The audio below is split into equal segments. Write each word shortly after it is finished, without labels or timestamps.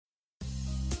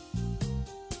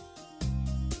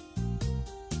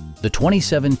the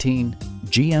 2017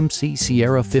 GMC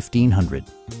Sierra 1500.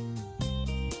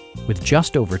 With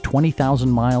just over 20,000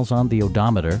 miles on the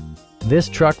odometer, this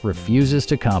truck refuses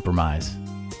to compromise.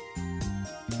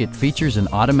 It features an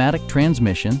automatic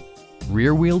transmission,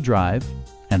 rear-wheel drive,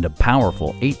 and a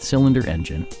powerful 8-cylinder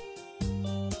engine.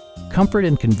 Comfort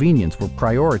and convenience were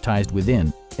prioritized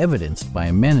within, evidenced by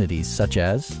amenities such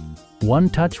as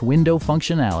one-touch window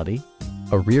functionality,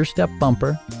 a rear step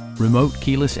bumper, remote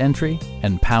keyless entry,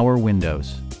 and power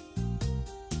windows.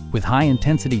 With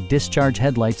high-intensity discharge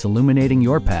headlights illuminating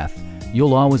your path,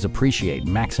 you'll always appreciate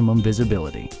maximum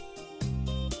visibility.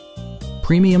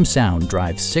 Premium sound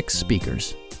drives 6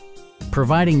 speakers,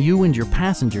 providing you and your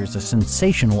passengers a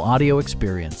sensational audio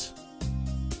experience.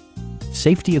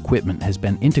 Safety equipment has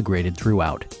been integrated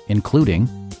throughout, including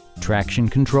traction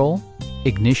control,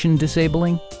 ignition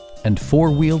disabling, and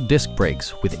 4-wheel disc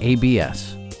brakes with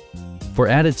ABS. For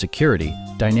added security,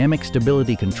 dynamic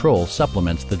stability control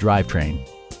supplements the drivetrain.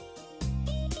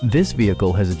 This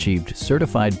vehicle has achieved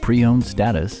certified pre-owned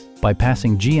status by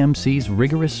passing GMC's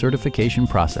rigorous certification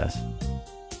process.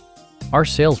 Our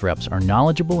sales reps are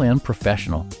knowledgeable and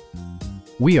professional.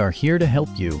 We are here to help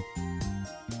you.